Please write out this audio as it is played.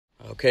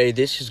Okay,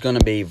 this is going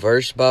to be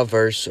verse by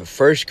verse of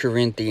 1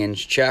 Corinthians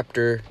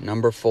chapter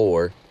number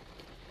 4.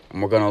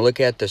 And we're going to look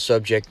at the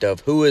subject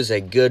of who is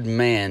a good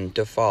man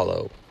to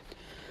follow.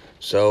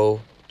 So,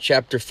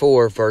 chapter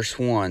 4, verse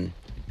 1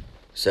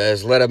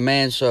 says, "Let a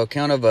man so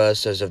account of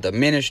us as of the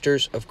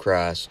ministers of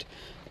Christ,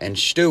 and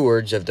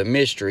stewards of the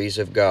mysteries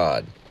of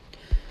God."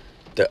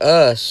 The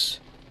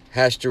us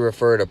has to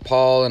refer to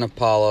Paul and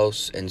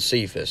Apollos and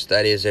Cephas.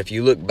 That is, if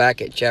you look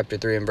back at chapter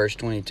 3 and verse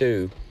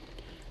 22,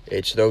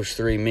 it's those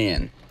three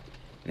men.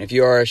 And if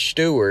you are a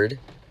steward,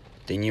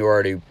 then you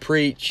are to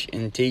preach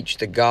and teach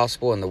the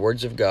gospel and the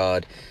words of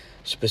God,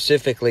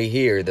 specifically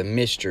here, the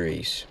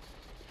mysteries.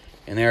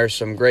 And there are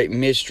some great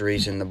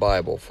mysteries in the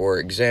Bible. For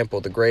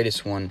example, the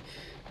greatest one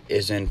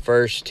is in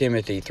 1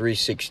 Timothy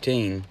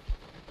 3:16,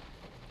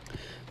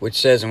 which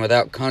says, "And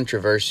without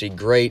controversy,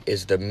 great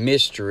is the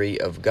mystery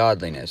of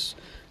godliness.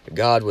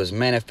 God was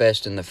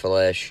manifest in the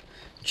flesh,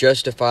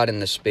 justified in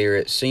the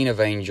spirit, seen of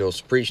angels,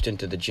 preached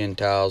unto the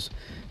Gentiles,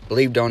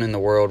 believed on in the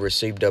world,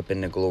 received up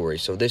into glory."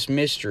 So this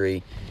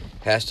mystery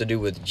has to do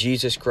with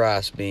Jesus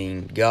Christ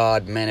being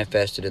God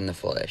manifested in the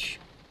flesh.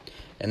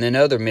 And then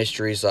other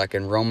mysteries, like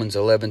in Romans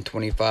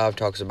 11:25,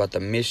 talks about the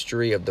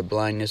mystery of the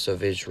blindness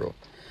of Israel.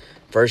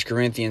 1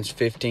 Corinthians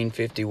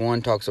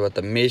 15:51 talks about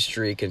the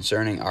mystery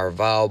concerning our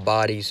vile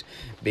bodies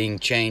being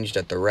changed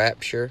at the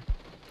rapture.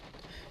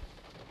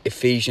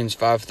 Ephesians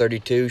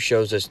 5:32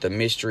 shows us the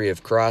mystery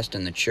of Christ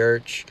in the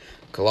church.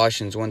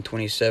 Colossians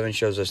 1:27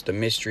 shows us the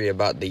mystery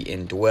about the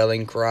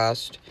indwelling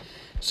Christ.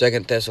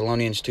 2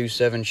 Thessalonians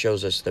 2:7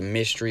 shows us the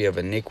mystery of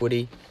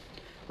iniquity.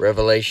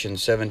 Revelation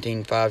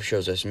 17:5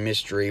 shows us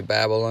mystery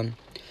Babylon.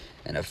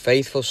 And a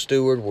faithful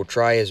steward will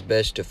try his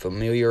best to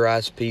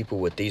familiarize people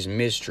with these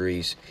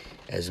mysteries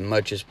as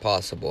much as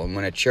possible. And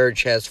when a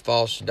church has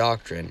false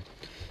doctrine,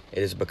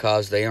 it is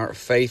because they aren't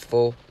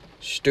faithful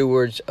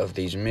stewards of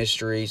these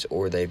mysteries,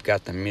 or they've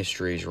got the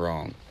mysteries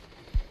wrong.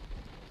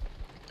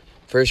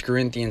 1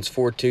 Corinthians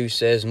 4:2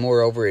 says,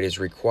 "Moreover, it is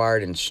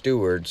required in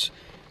stewards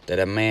that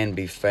a man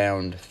be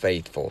found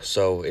faithful."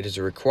 So it is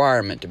a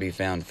requirement to be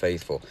found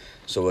faithful.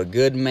 So a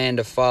good man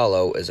to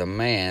follow is a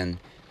man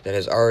that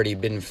has already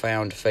been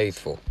found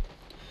faithful.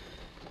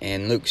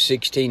 In Luke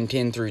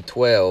 16:10 through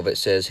 12, it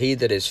says, "He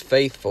that is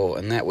faithful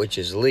in that which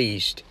is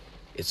least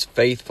is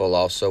faithful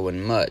also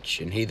in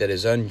much, and he that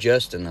is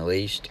unjust in the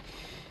least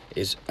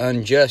is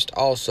unjust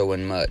also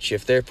in much.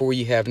 If therefore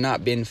you have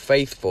not been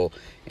faithful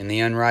in the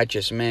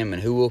unrighteous mammon,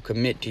 who will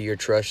commit to your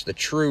trust the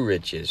true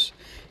riches?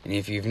 And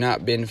if you've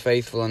not been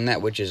faithful in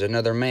that which is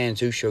another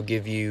man's, who shall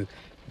give you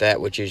that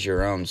which is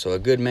your own?" So a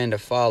good man to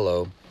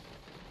follow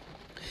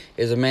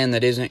is a man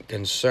that isn't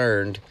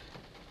concerned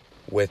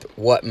with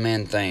what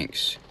man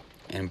thinks.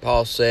 And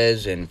Paul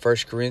says in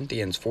 1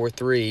 Corinthians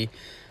 4:3,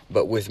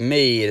 "But with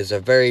me it is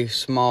a very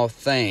small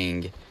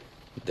thing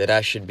that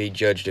I should be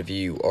judged of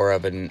you, or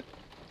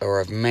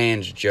of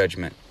man's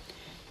judgment.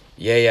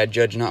 Yea, I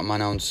judge not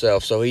mine own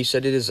self." So he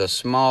said it is a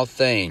small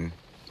thing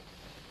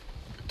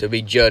to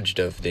be judged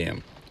of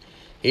them.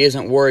 He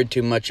isn't worried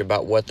too much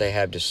about what they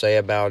have to say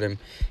about him.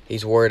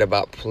 He's worried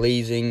about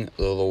pleasing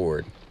the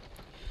Lord.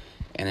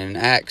 And in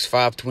Acts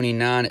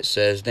 5:29 it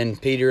says, "Then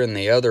Peter and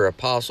the other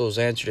apostles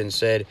answered and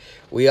said,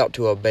 We ought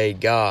to obey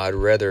God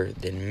rather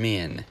than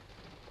men."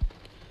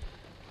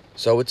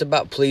 So it's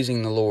about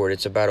pleasing the Lord.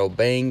 It's about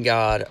obeying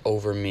God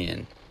over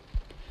men.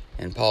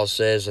 And Paul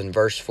says in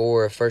verse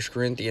 4 of 1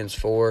 Corinthians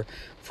 4,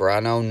 "For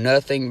I know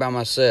nothing by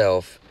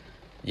myself,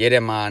 yet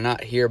am I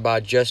not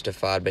hereby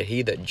justified, but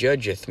he that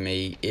judgeth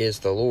me is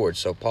the Lord."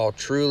 So Paul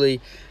truly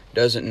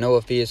doesn't know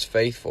if he is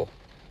faithful.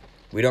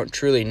 We don't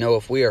truly know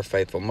if we are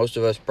faithful. Most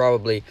of us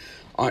probably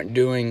aren't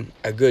doing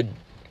a good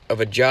of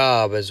a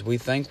job as we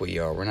think we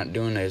are. We're not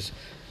doing as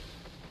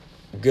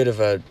good of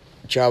a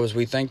job as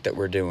we think that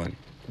we're doing.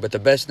 But the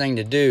best thing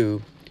to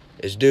do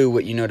is do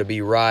what you know to be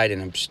right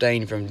and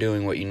abstain from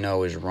doing what you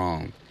know is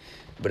wrong.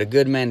 But a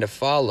good man to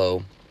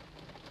follow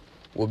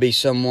will be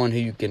someone who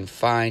you can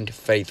find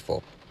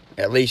faithful,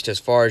 at least as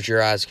far as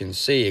your eyes can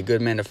see. A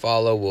good man to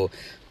follow will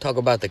talk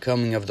about the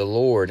coming of the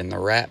Lord and the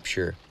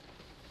rapture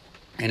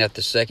and at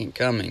the second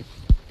coming.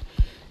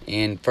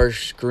 In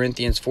 1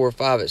 Corinthians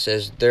 4:5 it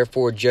says,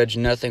 "Therefore judge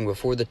nothing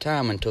before the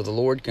time until the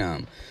Lord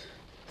come,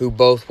 who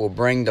both will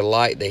bring to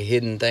light the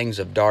hidden things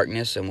of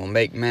darkness, and will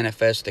make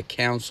manifest the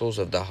counsels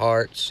of the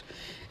hearts.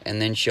 And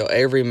then shall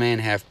every man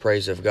have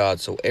praise of God."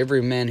 So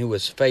every man who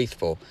is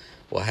faithful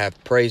will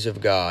have praise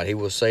of God. He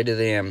will say to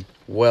them,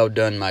 "Well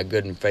done, my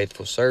good and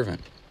faithful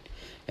servant."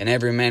 And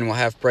every man will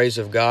have praise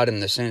of God in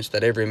the sense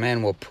that every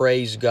man will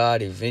praise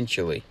God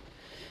eventually.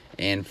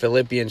 In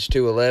Philippians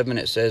 2:11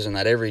 it says, "And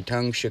that every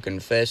tongue should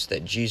confess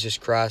that Jesus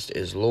Christ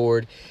is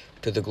Lord,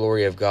 to the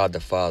glory of God the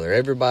Father."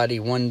 Everybody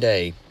one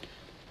day,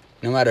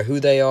 no matter who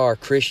they are,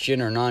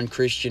 Christian or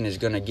non-Christian, is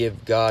going to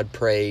give God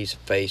praise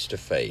face to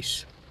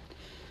face.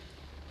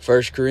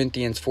 1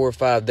 Corinthians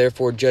 4:5,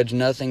 "Therefore judge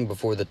nothing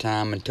before the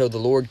time until the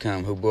Lord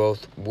come, who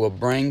both will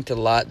bring to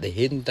light the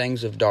hidden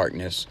things of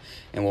darkness,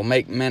 and will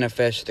make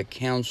manifest the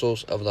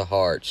counsels of the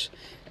hearts.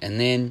 And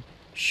then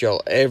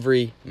shall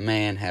every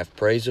man have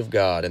praise of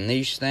God. And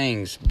these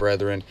things,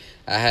 brethren,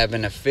 I have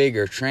in a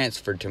figure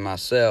transferred to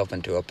myself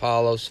and to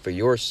Apollos for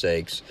your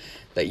sakes,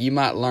 that ye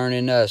might learn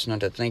in us not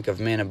to think of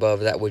men above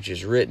that which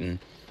is written,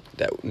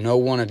 that no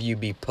one of you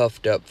be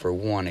puffed up for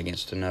one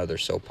against another.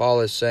 So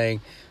Paul is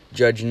saying,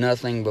 judge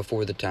nothing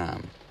before the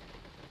time.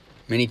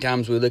 Many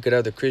times we look at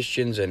other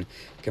Christians and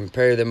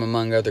compare them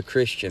among other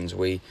Christians.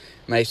 We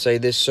may say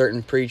this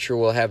certain preacher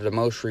will have the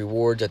most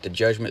rewards at the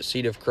judgment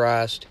seat of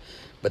Christ,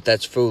 but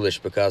that's foolish,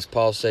 because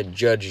Paul said,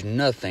 judge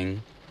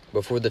nothing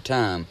before the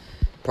time.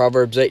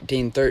 Proverbs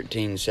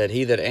 18:13 said,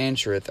 he that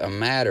answereth a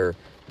matter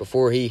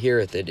before he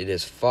heareth it, it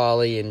is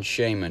folly and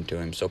shame unto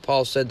him. So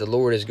Paul said the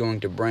Lord is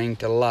going to bring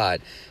to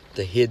light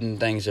the hidden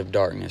things of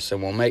darkness,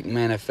 and will make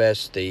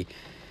manifest the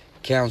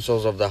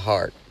counsels of the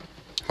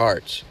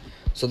hearts.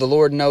 So the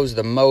Lord knows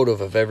the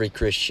motive of every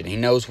Christian. He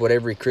knows what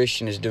every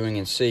Christian is doing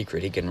in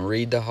secret. He can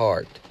read the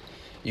heart.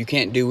 You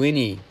can't do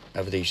any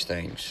of these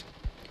things.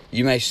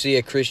 You may see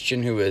a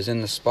Christian who is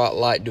in the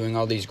spotlight doing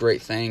all these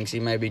great things. He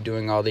may be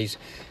doing all these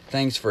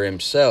things for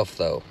himself,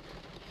 though.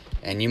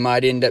 And you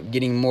might end up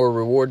getting more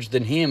rewards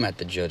than him at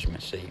the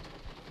judgment seat.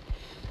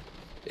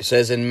 It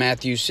says in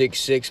Matthew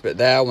 6:6, but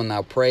thou, when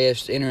thou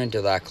prayest, enter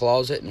into thy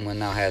closet, and when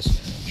thou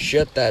hast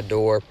shut thy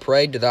door,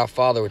 pray to thy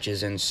Father which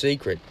is in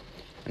secret,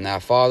 and thy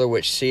Father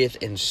which seeth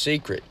in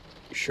secret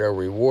shall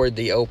reward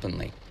thee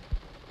openly.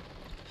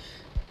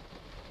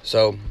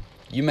 So,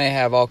 you may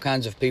have all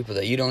kinds of people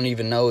that you don't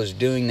even know is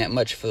doing that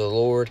much for the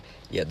Lord,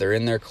 yet they're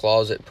in their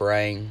closet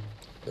praying.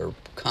 They're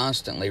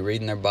constantly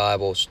reading their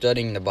Bible,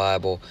 studying the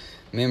Bible,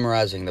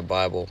 memorizing the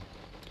Bible,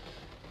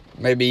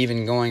 maybe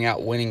even going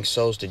out winning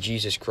souls to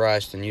Jesus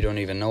Christ, and you don't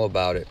even know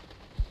about it.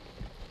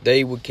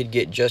 They could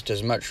get just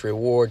as much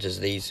rewards as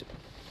these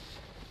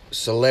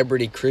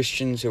celebrity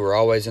Christians who are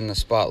always in the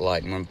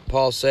spotlight. And when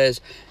Paul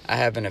says, I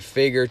have in a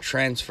figure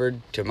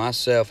transferred to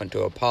myself and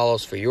to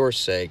Apollos for your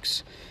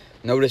sakes,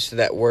 notice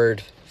that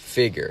word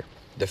figure.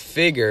 The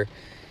figure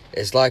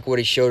is like what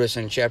he showed us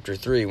in chapter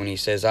 3 when he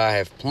says, I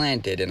have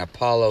planted and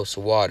Apollos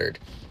watered.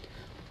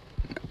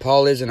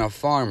 Paul isn't a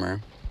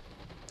farmer,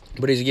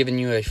 but he's giving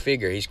you a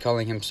figure. He's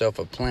calling himself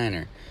a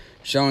planter,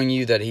 showing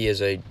you that he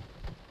is a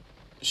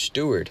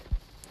steward.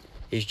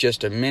 He's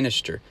just a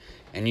minister,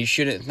 and you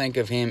shouldn't think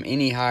of him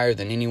any higher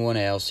than anyone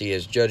else. He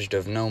is judged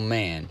of no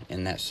man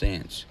in that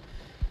sense.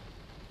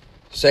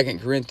 2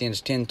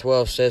 Corinthians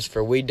 10:12 says,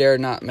 for we dare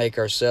not make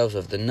ourselves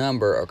of the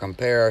number, or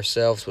compare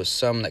ourselves with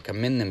some that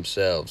commend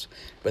themselves,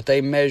 but they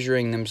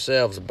measuring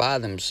themselves by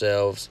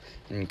themselves,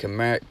 and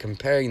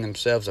comparing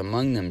themselves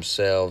among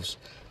themselves,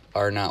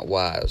 are not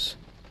wise.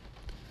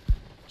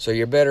 So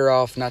you're better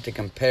off not to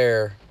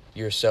compare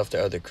yourself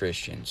to other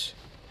Christians.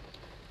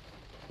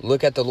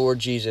 Look at the Lord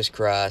Jesus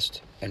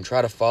Christ and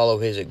try to follow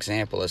his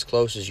example as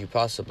close as you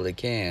possibly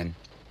can,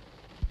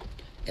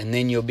 and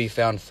then you'll be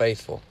found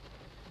faithful.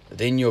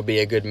 Then you'll be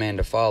a good man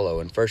to follow.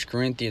 In 1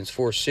 Corinthians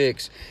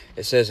 4:6,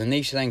 it says, and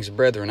these things,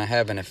 brethren, I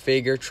have in a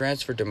figure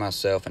transferred to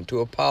myself and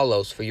to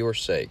Apollos for your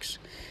sakes,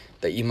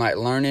 that ye might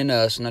learn in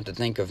us not to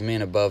think of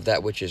men above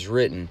that which is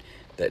written,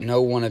 that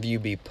no one of you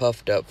be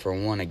puffed up for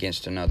one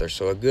against another.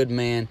 So a good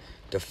man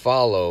to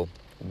follow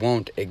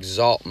won't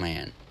exalt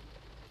man.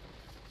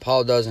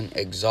 Paul doesn't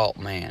exalt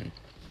man.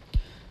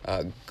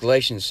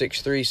 Galatians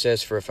 6:3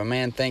 says, for if a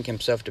man think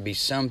himself to be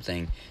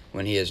something,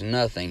 when he is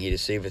nothing, he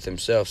deceiveth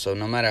himself. So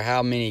no matter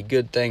how many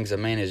good things a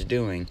man is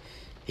doing,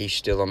 he's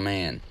still a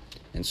man.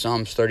 And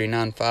Psalms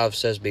 39:5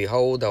 says,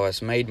 behold, thou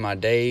hast made my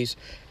days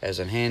as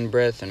an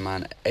handbreadth, and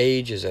mine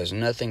age is as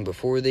nothing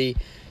before thee.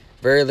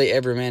 Verily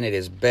every man at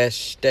his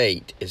best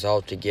state is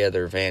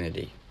altogether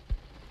vanity.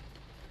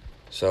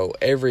 So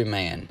every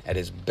man at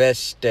his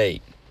best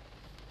state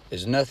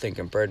is nothing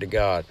compared to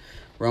God.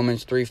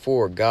 Romans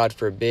 3:4, God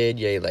forbid,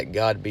 yea, let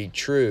God be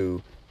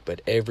true,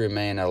 but every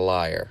man a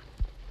liar.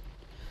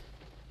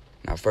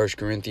 Now 1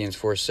 Corinthians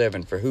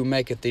 4:7, for who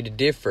maketh thee to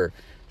differ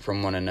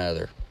from one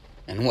another?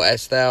 And what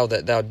hast thou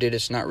that thou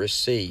didst not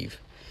receive?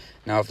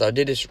 Now if thou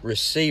didst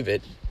receive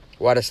it,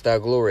 why dost thou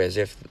glory as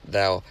if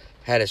thou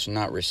hadst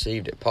not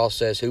received it? Paul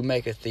says, who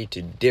maketh thee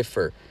to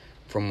differ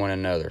from one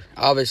another?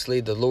 Obviously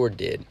the Lord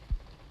did.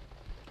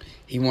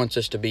 He wants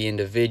us to be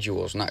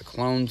individuals, not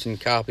clones and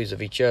copies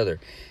of each other.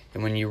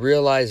 And when you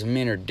realize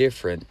men are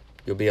different,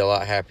 you'll be a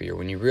lot happier.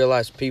 When you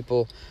realize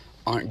people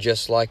aren't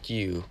just like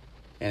you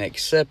and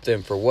accept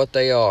them for what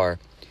they are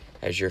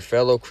as your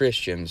fellow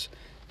Christians,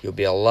 you'll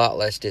be a lot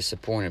less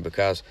disappointed,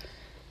 because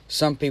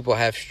some people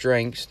have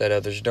strengths that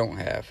others don't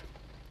have.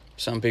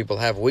 Some people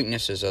have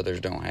weaknesses others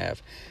don't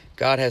have.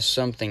 God has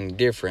something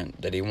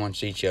different that he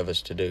wants each of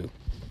us to do.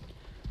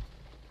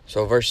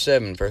 So verse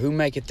 7, for who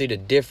maketh thee to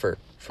differ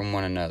from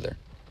one another?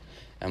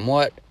 And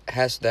what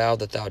hast thou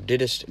that thou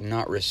didst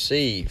not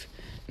receive?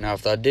 Now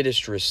if thou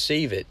didst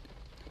receive it,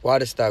 why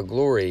dost thou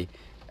glory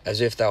as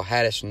if thou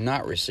hadst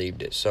not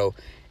received it? So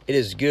it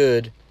is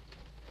good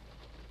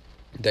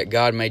that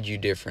God made you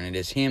different. It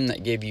is him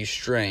that gave you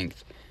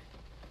strength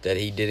that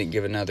he didn't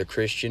give another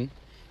Christian.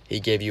 He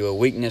gave you a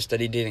weakness that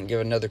he didn't give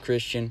another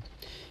Christian.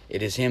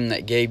 It is him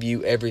that gave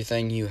you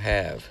everything you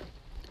have.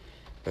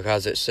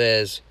 Because it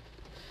says,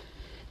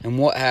 "And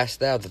what hast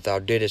thou that thou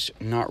didst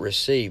not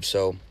receive?"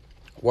 So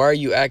why are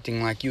you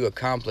acting like you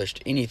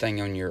accomplished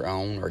anything on your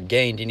own, or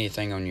gained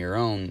anything on your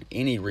own,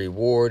 any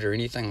reward or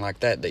anything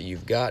like that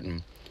you've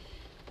gotten?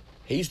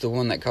 He's the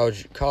one that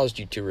caused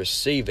you to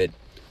receive it,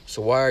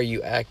 so why are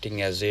you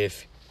acting as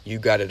if you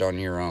got it on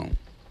your own?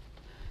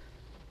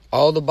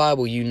 All the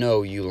Bible you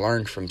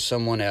learned from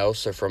someone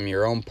else or from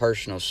your own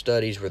personal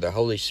studies where the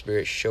Holy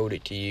Spirit showed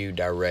it to you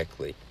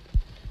directly.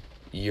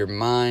 Your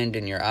mind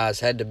and your eyes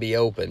had to be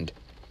opened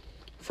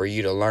for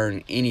you to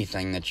learn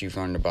anything that you've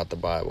learned about the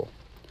Bible.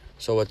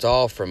 So it's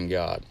all from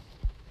God.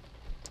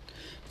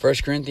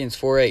 1 Corinthians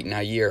 4:8, "Now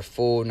ye are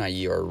full, now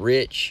ye are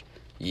rich,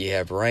 ye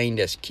have reigned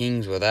as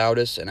kings without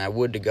us, and I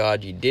would to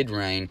God ye did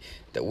reign,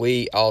 that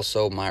we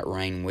also might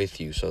reign with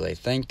you." So they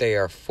think they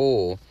are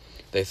full,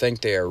 they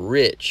think they are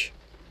rich.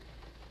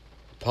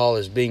 Paul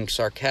is being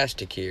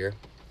sarcastic here,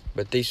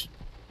 but these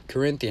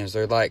Corinthians,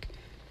 they're like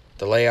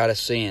the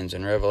Laodiceans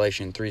in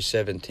Revelation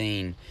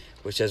 3:17,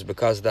 which says,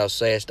 "Because thou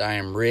sayest, I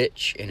am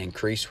rich, and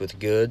increase with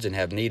goods, and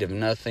have need of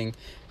nothing,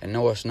 and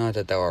knowest not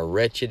that thou art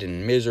wretched,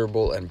 and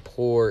miserable, and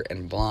poor,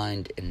 and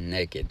blind, and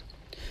naked."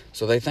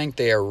 So they think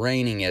they are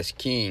reigning as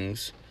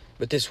kings,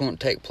 but this won't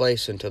take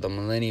place until the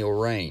millennial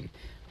reign,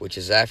 which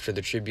is after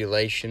the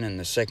tribulation and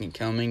the second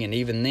coming, and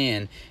even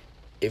then,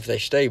 if they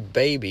stay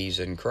babies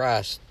in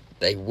Christ,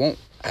 they won't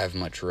have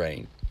much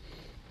reign.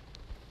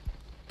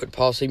 But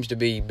Paul seems to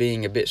be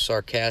being a bit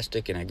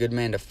sarcastic, and a good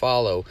man to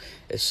follow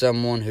is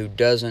someone who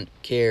doesn't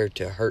care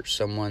to hurt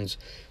someone's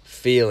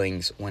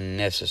feelings when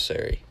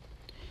necessary.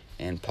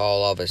 And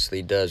Paul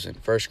obviously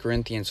doesn't. 1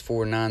 Corinthians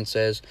 4:9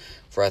 says,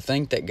 "For I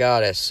think that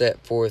God has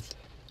set forth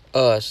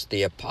us,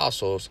 the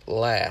apostles,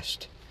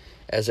 last,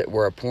 as it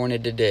were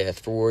appointed to death,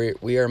 for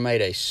we are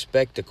made a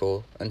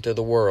spectacle unto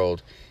the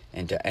world,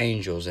 and to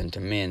angels, and to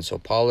men." So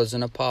Paul is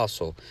an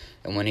apostle,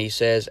 and when he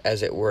says,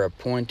 "as it were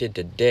appointed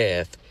to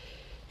death,"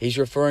 he's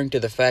referring to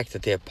the fact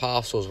that the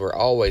apostles were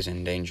always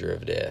in danger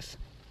of death.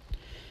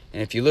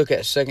 And if you look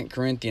at 2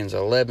 Corinthians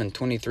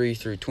 11:23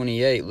 through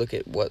 28, look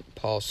at what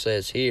Paul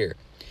says here.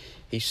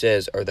 He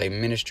says, "Are they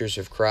ministers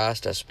of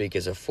Christ? I speak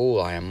as a fool,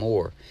 I am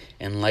more.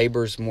 In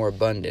labors more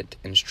abundant,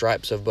 in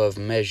stripes above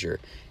measure,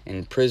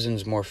 in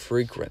prisons more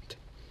frequent,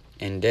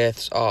 in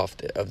deaths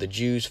oft. Of the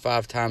Jews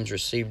 5 times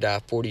received I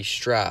 40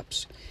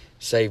 stripes,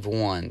 save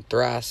one.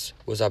 Thrice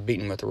was I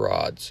beaten with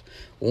rods.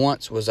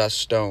 Once was I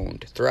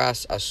stoned.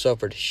 Thrice I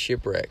suffered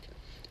shipwreck.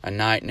 A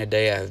night and a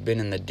day I have been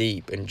in the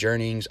deep, in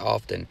journeyings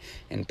often,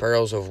 in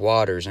perils of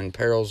waters, in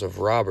perils of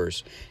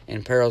robbers,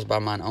 in perils by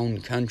mine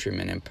own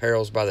countrymen, in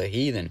perils by the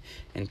heathen,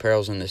 in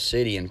perils in the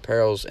city, in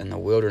perils in the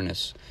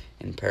wilderness,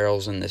 in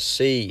perils in the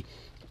sea,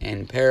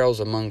 in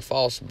perils among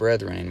false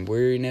brethren, in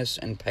weariness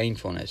and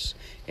painfulness,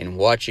 in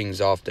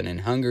watchings often, in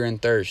hunger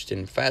and thirst,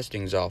 in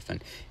fastings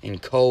often, in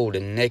cold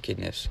and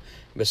nakedness.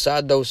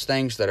 Beside those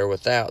things that are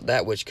without,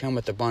 that which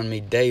cometh upon me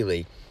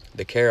daily,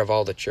 the care of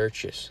all the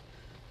churches."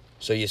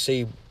 So you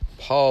see,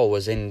 Paul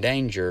was in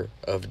danger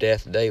of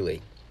death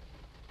daily.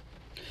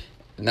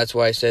 And that's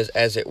why he says,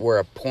 "as it were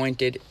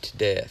appointed to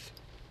death.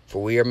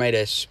 For we are made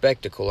a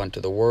spectacle unto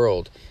the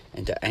world,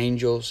 and to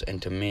angels,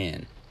 and to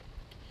men."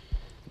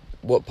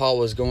 What Paul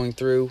was going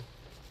through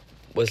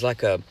was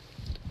like a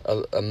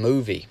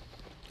movie.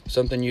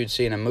 Something you'd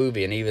see in a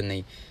movie, and even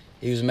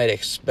he was made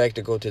a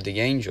spectacle to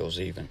the angels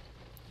even.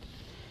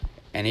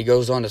 And he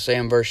goes on to say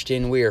in verse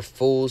 10, "We are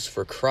fools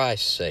for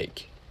Christ's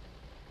sake.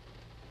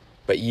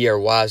 But ye are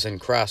wise in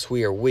Christ.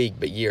 We are weak,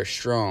 but ye are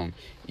strong.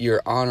 Ye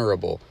are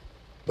honorable,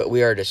 but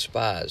we are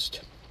despised."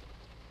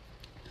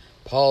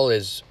 Paul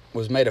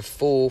was made a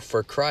fool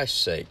for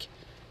Christ's sake,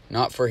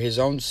 not for his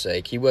own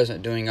sake. He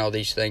wasn't doing all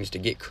these things to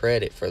get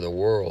credit for the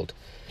world.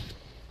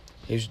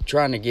 He was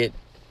trying to get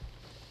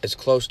as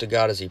close to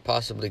God as he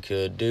possibly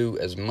could, do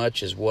as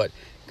much as what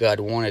God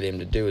wanted him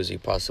to do as he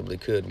possibly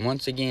could.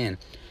 Once again,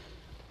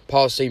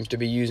 Paul seems to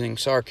be using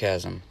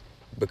sarcasm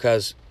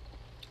because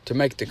to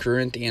make the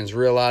Corinthians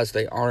realize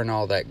they aren't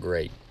all that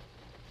great.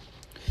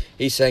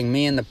 He's saying,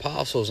 me and the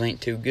apostles ain't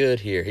too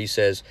good here. He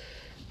says,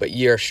 "But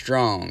ye are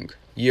strong,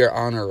 ye are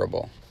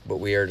honorable, but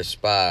we are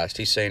despised."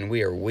 He's saying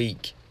we are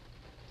weak,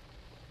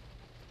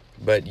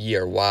 but ye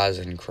are wise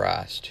in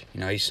Christ.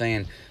 He's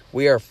saying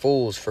we are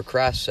fools for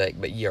Christ's sake,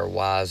 but ye are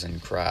wise in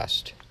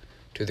Christ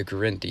to the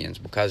Corinthians,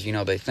 because,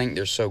 they think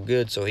they're so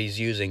good, so he's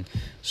using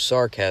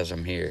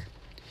sarcasm here.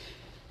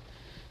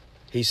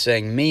 He's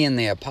saying, me and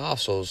the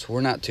apostles,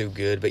 we're not too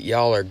good, but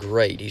y'all are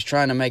great. He's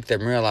trying to make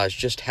them realize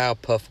just how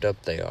puffed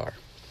up they are.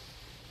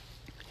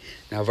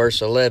 Now,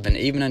 verse 11,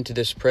 "Even unto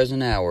this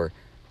present hour,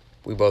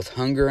 we both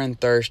hunger and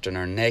thirst, and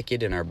are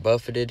naked, and are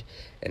buffeted,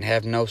 and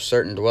have no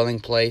certain dwelling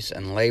place,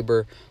 and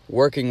labor,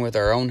 working with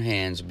our own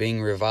hands.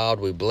 Being reviled,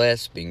 we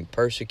bless. Being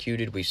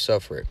persecuted, we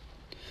suffer it."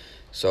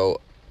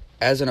 So,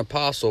 as an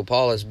apostle,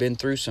 Paul has been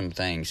through some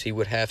things. He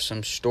would have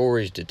some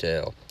stories to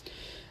tell.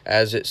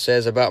 As it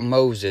says about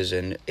Moses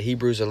in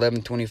Hebrews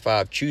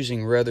 11:25,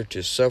 choosing rather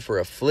to suffer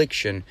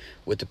affliction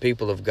with the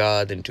people of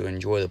God than to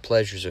enjoy the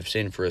pleasures of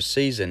sin for a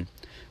season.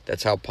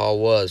 That's how Paul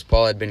was.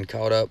 Paul had been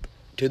caught up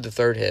to the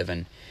third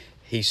heaven.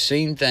 He's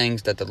seen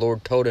things that the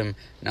Lord told him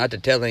not to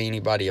tell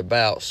anybody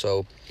about,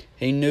 so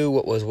he knew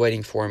what was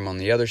waiting for him on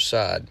the other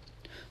side.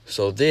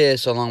 So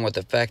this, along with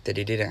the fact that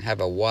he didn't have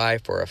a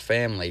wife or a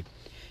family,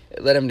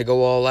 it led him to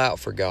go all out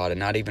for God and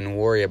not even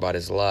worry about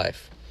his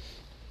life.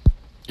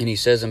 And he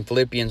says in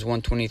Philippians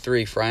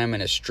 1:23, "For I am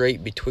in a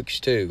strait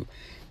betwixt two,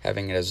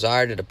 having a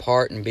desire to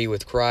depart and be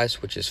with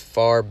Christ, which is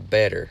far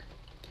better.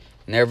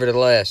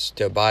 Nevertheless,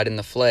 to abide in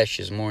the flesh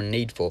is more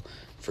needful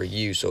for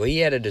you." So he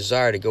had a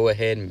desire to go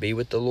ahead and be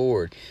with the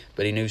Lord,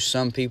 but he knew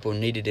some people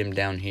needed him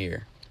down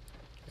here.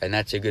 And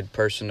that's a good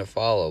person to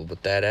follow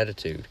with that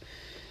attitude.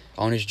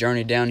 On his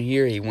journey down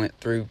here, he went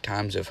through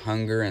times of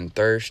hunger and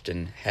thirst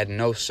and had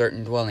no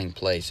certain dwelling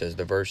place, as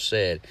the verse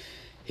said.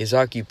 His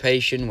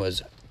occupation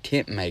was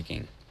tent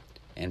making,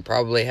 and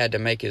probably had to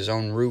make his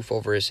own roof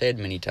over his head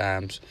many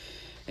times.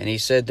 And he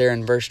said there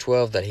in verse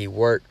 12 that he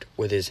worked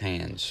with his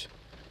hands.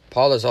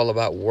 Paul is all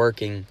about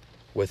working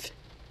with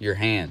your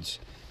hands.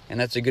 And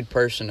that's a good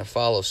person to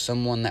follow,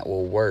 someone that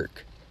will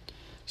work.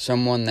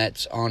 Someone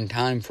that's on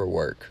time for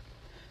work.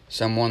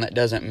 Someone that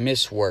doesn't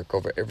miss work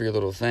over every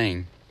little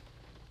thing.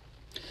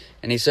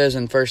 And he says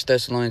in 1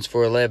 Thessalonians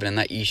 4:11, "And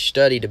that ye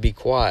study to be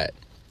quiet,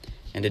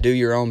 and to do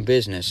your own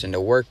business, and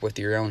to work with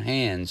your own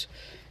hands,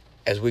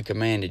 as we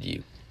commanded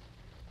you."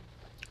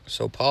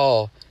 So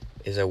Paul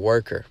is a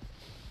worker.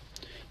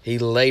 He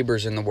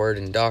labors in the word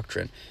and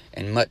doctrine,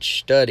 and much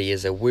study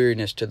is a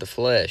weariness to the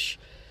flesh.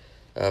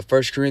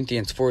 1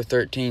 Corinthians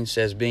 4:13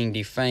 says, "Being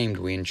defamed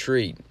we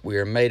entreat. We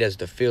are made as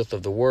the filth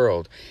of the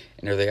world,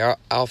 and are the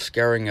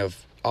offscouring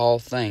of all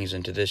things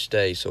unto this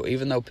day." So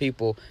even though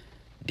people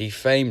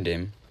defamed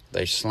him,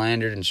 they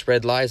slandered and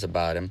spread lies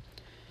about him,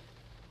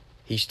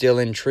 he still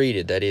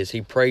entreated. That is,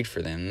 he prayed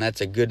for them. And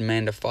that's a good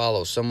man to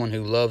follow, someone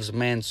who loves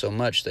man so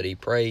much that he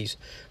prays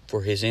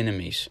for his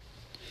enemies.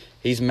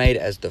 He's made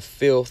as the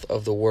filth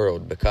of the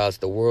world, because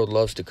the world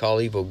loves to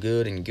call evil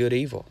good and good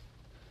evil.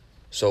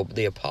 So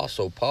the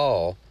Apostle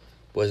Paul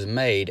was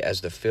made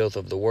as the filth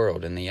of the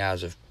world in the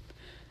eyes of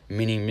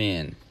many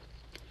men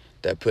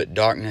that put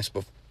darkness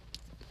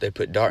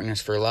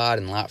for light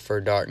and light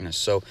for darkness.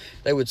 So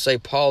they would say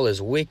Paul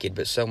is wicked,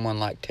 but someone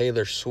like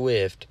Taylor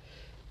Swift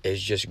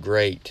is just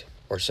great,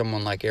 or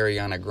someone like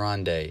Ariana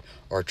Grande,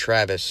 or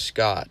Travis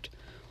Scott,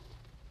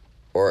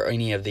 or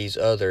any of these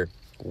other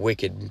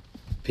wicked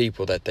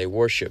people that they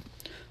worship,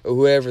 or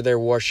whoever they're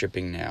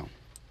worshiping now.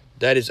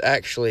 That is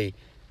actually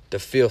the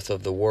filth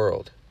of the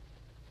world.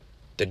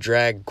 The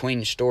drag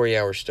queen story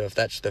hour stuff,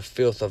 that's the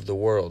filth of the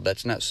world.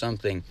 That's not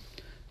something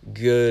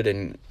good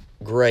and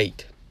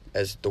great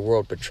as the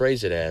world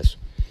portrays it as.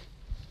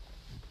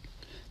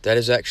 That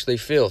is actually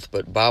filth,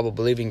 but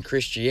Bible-believing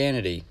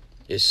Christianity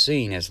is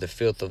seen as the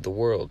filth of the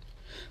world.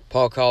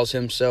 Paul calls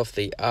himself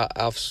the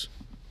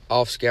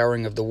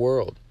offscouring of the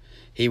world.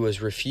 He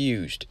was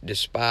refused,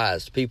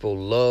 despised. People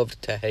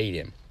loved to hate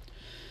him.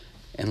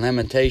 In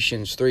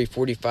Lamentations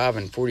 3:45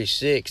 and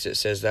 46, it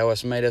says, "Thou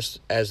hast made us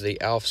as the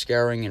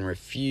offscouring and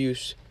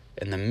refuse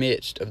in the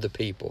midst of the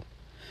people.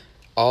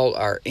 All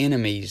our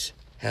enemies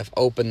have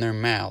opened their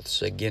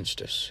mouths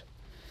against us."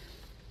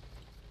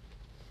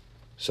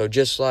 So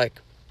just like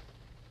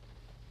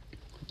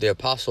the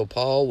Apostle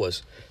Paul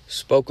was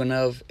spoken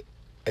of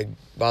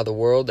by the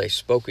world, they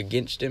spoke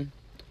against him.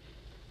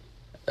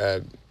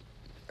 A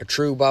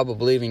true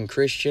Bible-believing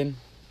Christian,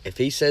 if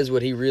he says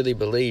what he really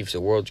believes, the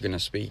world's going to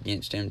speak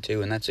against him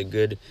too, and that's a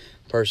good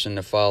person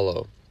to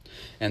follow.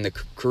 And the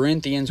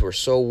Corinthians were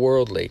so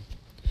worldly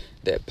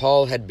that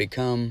Paul had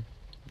become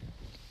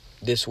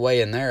this way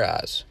in their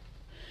eyes.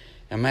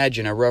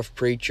 Imagine a rough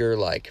preacher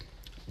like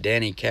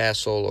Danny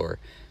Castle or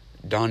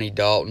Donnie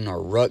Dalton or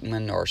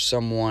Ruckman or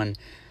someone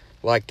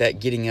like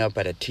that getting up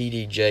at a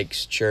T.D.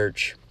 Jakes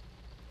church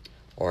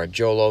or a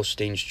Joel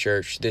Osteen's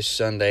church this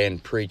Sunday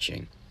and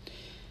preaching.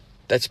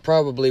 That's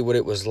probably what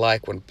it was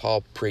like when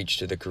Paul preached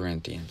to the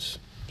Corinthians.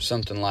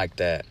 Something like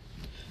that.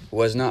 It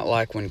was not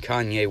like when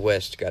Kanye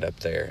West got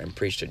up there and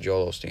preached at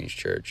Joel Osteen's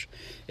church.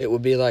 It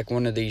would be like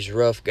one of these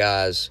rough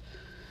guys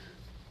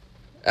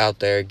out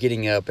there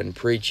getting up and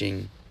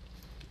preaching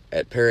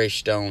at Perry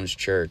Stone's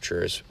church,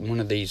 or as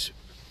one of these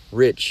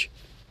rich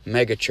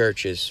mega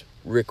churches,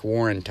 Rick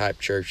Warren type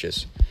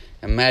churches.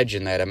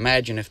 Imagine that.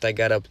 Imagine if they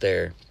got up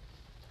there.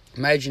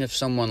 Imagine if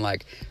someone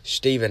like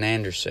Steven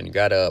Anderson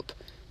got up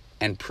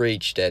and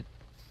preached at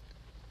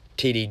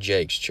T.D.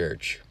 Jakes'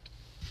 church.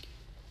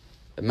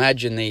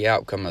 Imagine the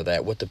outcome of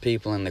that, what the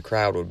people in the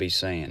crowd would be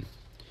saying.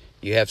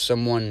 You have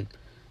someone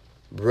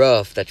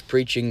rough that's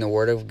preaching the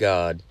Word of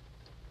God,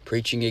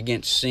 preaching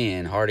against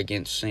sin, hard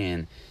against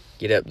sin,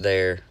 get up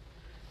there,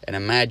 and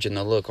imagine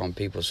the look on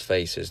people's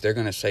faces. They're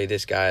going to say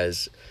this guy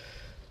is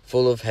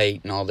full of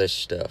hate and all this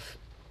stuff.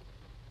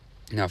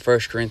 Now, 1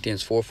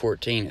 Corinthians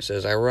 4:14, it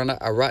says, I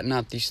write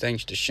not these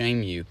things to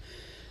shame you,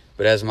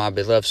 but as my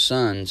beloved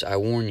sons, I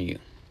warn you.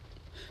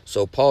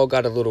 So Paul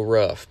got a little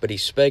rough, but he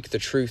spake the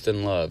truth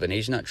in love, and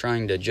he's not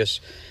trying to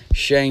just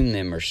shame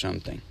them or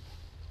something.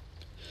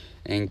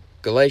 In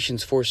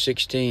Galatians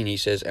 4:16, he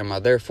says, Am I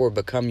therefore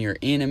become your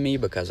enemy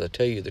because I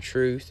tell you the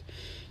truth?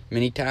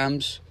 Many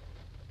times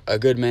a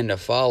good man to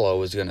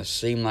follow is going to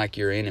seem like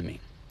your enemy,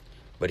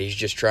 but he's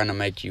just trying to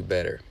make you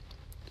better.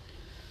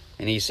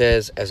 And he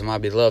says, as my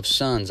beloved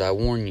sons, I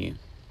warn you.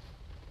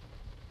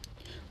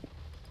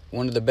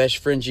 One of the best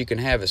friends you can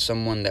have is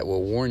someone that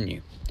will warn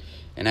you.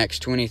 In Acts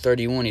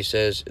 20:31, he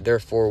says,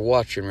 therefore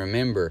watch and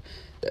remember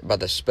that by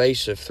the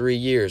space of 3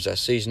 years I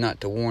cease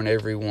not to warn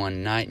every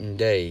one night and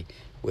day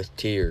with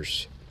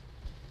tears.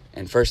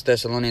 In 1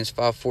 Thessalonians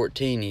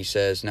 5:14, he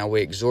says, now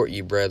we exhort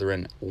you,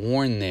 brethren,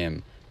 warn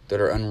them that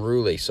are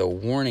unruly. So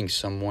warning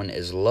someone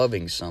is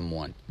loving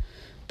someone.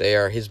 They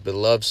are his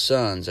beloved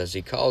sons, as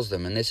he calls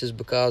them, and this is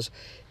because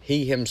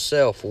he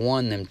himself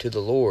won them to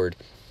the Lord.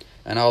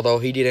 And although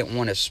he didn't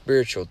want a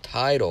spiritual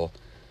title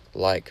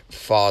like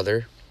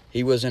father,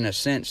 he was in a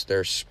sense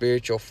their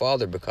spiritual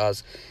father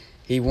because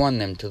he won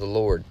them to the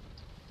Lord.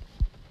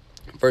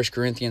 1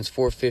 Corinthians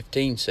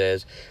 4:15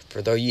 says,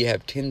 for though ye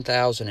have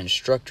 10,000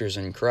 instructors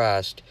in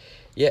Christ,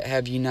 yet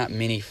have ye not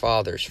many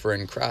fathers, for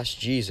in Christ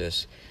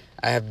Jesus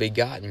I have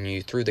begotten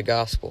you through the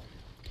gospel.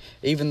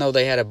 Even though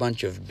they had a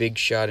bunch of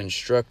big-shot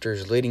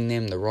instructors leading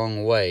them the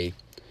wrong way,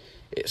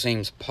 it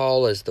seems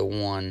Paul is the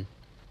one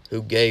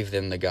who gave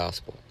them the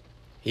gospel.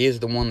 He is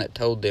the one that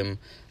told them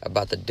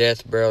about the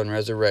death, burial, and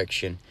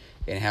resurrection,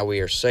 and how we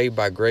are saved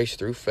by grace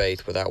through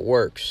faith without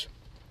works.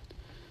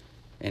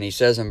 And he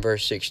says in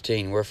verse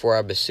 16, wherefore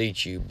I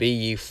beseech you, be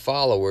ye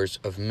followers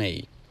of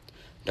me.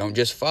 Don't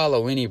just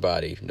follow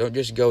anybody. Don't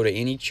just go to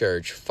any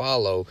church.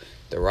 Follow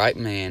the right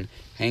man.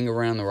 Hang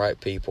around the right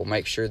people.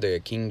 Make sure they are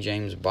King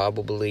James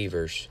Bible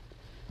believers.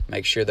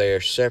 Make sure they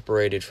are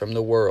separated from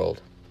the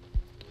world.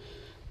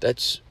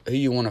 That's who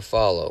you want to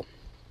follow.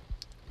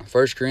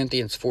 1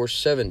 Corinthians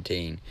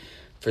 4:17,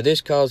 for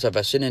this cause have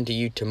I sent unto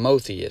you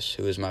Timotheus,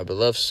 who is my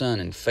beloved son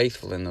and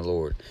faithful in the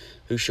Lord,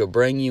 who shall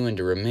bring you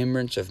into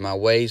remembrance of my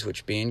ways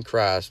which be in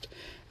Christ,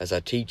 as I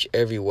teach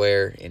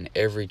everywhere in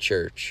every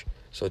church.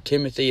 So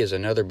Timothy is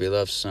another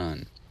beloved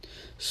son,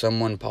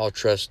 someone Paul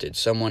trusted,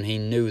 someone he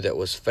knew that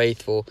was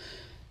faithful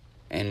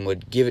and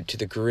would give it to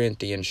the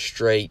Corinthians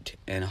straight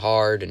and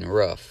hard and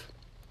rough,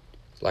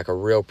 like a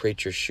real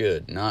preacher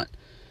should, not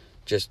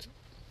just,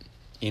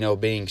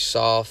 being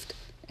soft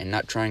and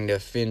not trying to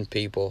offend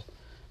people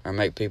or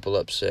make people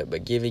upset,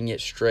 but giving it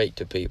straight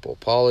to people.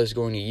 Paul is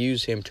going to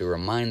use him to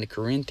remind the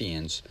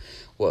Corinthians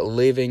what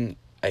living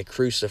a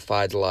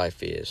crucified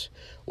life is,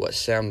 what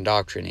sound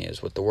doctrine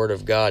is, what the Word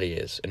of God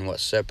is, and what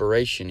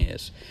separation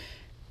is.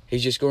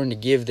 He's just going to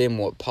give them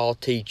what Paul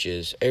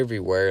teaches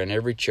everywhere in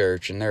every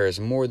church, and there is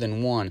more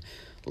than one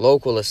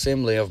local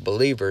assembly of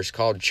believers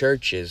called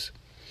churches,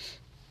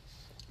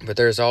 but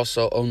there's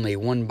also only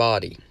one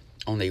body,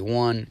 only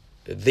one,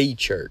 the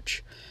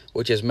church,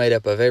 which is made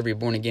up of every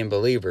born-again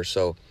believer.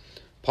 So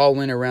Paul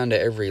went around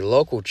to every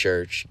local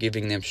church,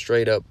 giving them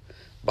straight-up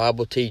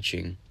Bible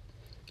teaching.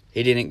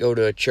 He didn't go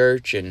to a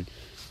church and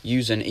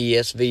use an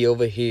ESV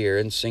over here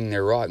and sing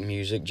their rock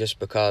music just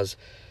because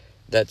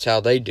that's how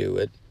they do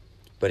it.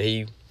 But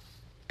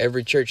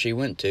every church he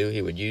went to,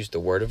 he would use the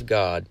Word of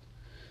God,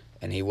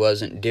 and he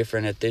wasn't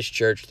different at this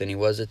church than he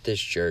was at this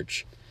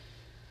church.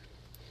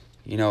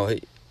 He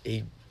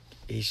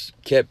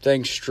kept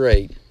things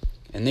straight.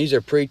 And these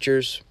are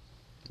preachers.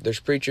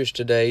 There's preachers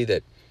today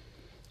that,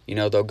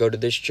 they'll go to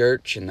this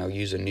church and they'll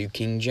use a New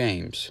King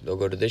James. They'll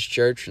go to this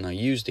church and they'll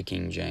use the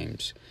King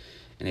James.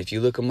 And if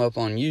you look them up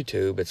on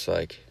YouTube, it's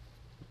like,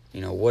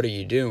 what are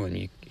you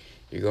doing?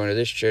 You're going to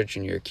this church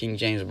and you're a King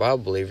James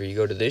Bible believer. You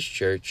go to this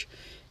church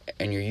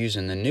and you're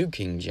using the New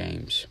King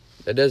James.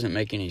 That doesn't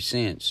make any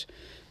sense.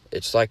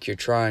 It's like you're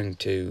trying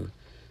to,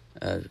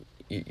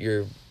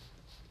 you're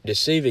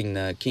deceiving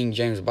the King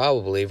James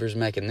Bible believers,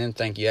 making them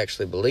think you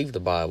actually believe the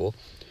Bible.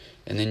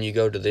 And then you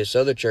go to this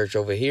other church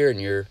over here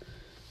and you're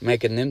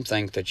making them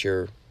think that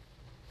you're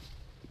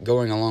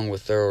going along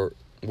with their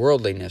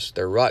worldliness,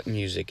 their rock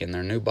music, and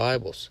their new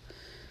Bibles.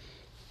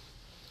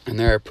 And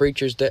there are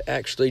preachers that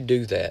actually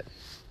do that.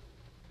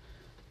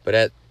 But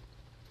at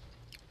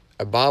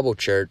a Bible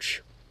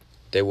church,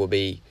 there will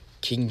be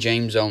King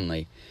James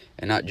only.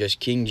 And not just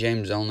King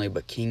James only,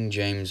 but King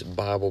James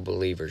Bible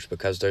believers,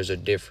 because there's a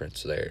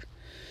difference there.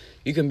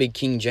 You can be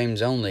King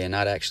James only and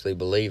not actually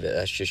believe it.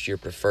 That's just your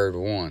preferred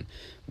one.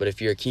 But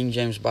if you're a King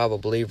James Bible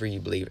believer, you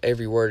believe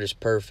every word is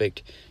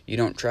perfect. You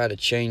don't try to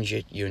change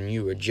it, and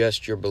you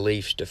adjust your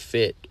beliefs to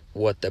fit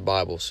what the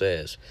Bible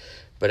says.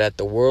 But at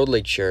the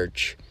worldly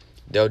church,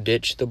 they'll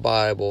ditch the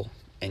Bible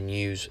and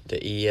use the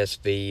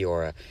ESV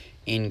or a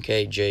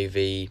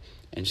NKJV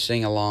and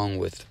sing along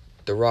with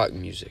the rock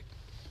music.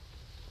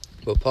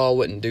 But Paul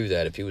wouldn't do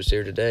that if he was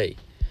here today.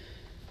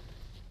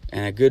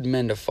 And a good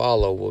man to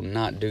follow will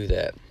not do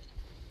that.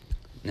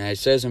 Now it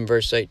says in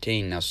verse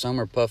 18, now some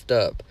are puffed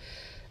up,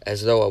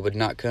 as though I would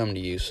not come to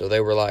you. So they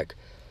were like,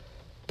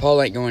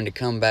 Paul ain't going to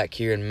come back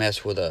here and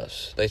mess with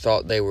us. They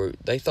thought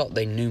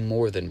they knew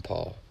more than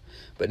Paul.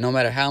 But no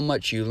matter how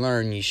much you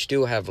learn, you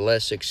still have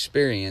less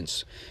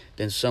experience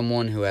than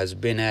someone who has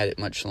been at it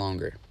much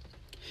longer.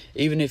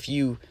 Even if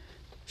you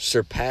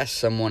surpass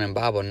someone in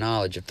Bible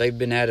knowledge, if they've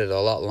been at it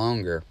a lot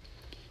longer,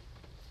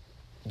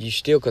 you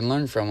still can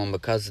learn from them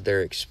because of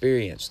their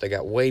experience. They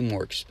got way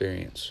more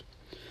experience.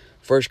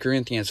 1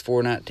 Corinthians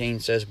 4:19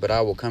 says, "But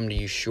I will come to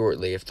you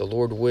shortly, if the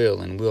Lord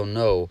will, and will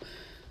know,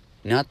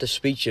 not the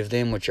speech of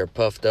them which are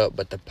puffed up,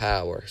 but the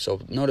power."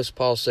 So notice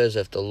Paul says,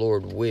 if the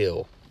Lord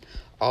will.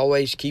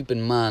 Always keep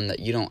in mind that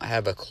you don't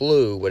have a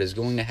clue what is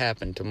going to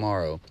happen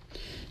tomorrow.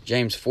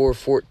 James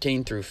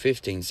 4:14 through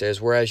 15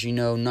 says, "Whereas you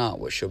know not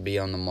what shall be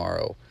on the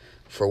morrow.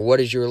 For what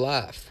is your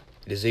life?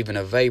 It is even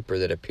a vapor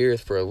that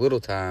appeareth for a little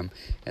time,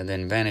 and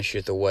then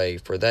vanisheth away.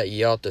 For that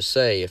ye ought to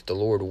say, if the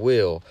Lord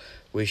will,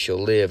 we shall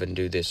live and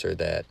do this or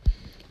that."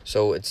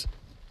 So it's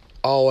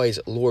always,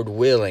 Lord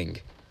willing,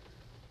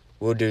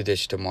 we'll do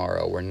this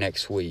tomorrow or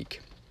next week.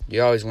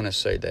 You always want to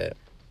say that.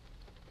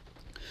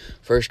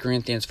 1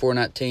 Corinthians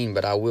 4:19,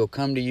 "But I will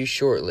come to you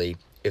shortly,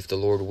 if the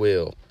Lord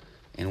will,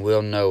 and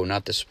will know,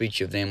 not the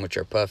speech of them which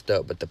are puffed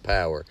up, but the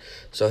power."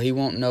 So he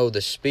won't know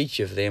the speech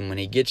of them when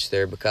he gets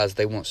there, because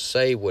they won't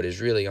say what is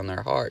really on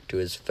their heart to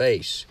his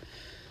face.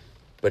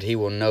 But he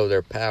will know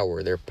their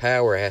power. Their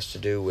power has to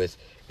do with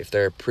if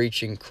they're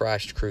preaching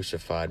Christ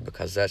crucified,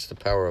 because that's the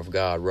power of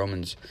God.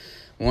 Romans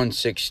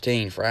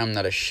 1:16, "For I am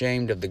not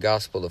ashamed of the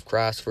gospel of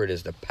Christ, for it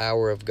is the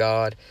power of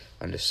God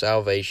unto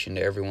salvation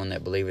to everyone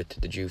that believeth, to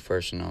the Jew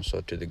first, and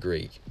also to the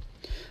Greek."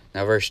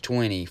 Now verse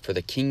 20, "For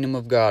the kingdom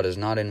of God is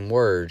not in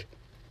word,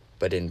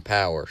 but in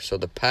power." So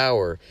the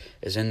power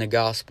is in the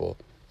gospel,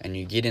 and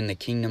you get in the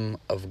kingdom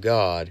of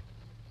God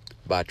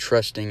by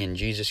trusting in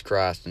Jesus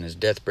Christ and his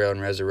death, burial,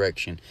 and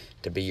resurrection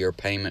to be your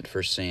payment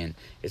for sin.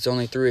 It's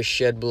only through his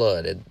shed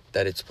blood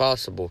that it's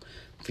possible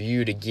for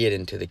you to get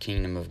into the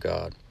kingdom of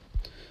God.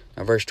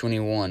 Now verse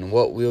 21,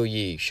 "What will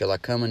ye? Shall I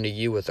come unto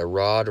you with a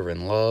rod, or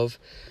in love,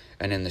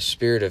 and in the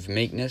spirit of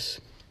meekness?"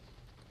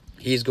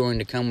 He's going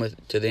to come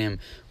to them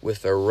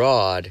with a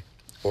rod,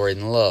 or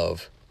in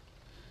love,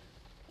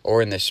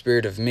 or in the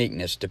spirit of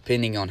meekness,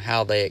 depending on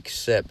how they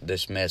accept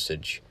this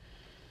message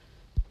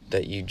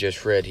that you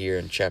just read here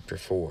in chapter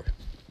 4.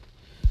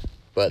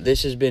 But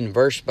this has been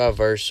verse by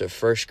verse of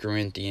 1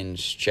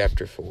 Corinthians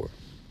chapter 4.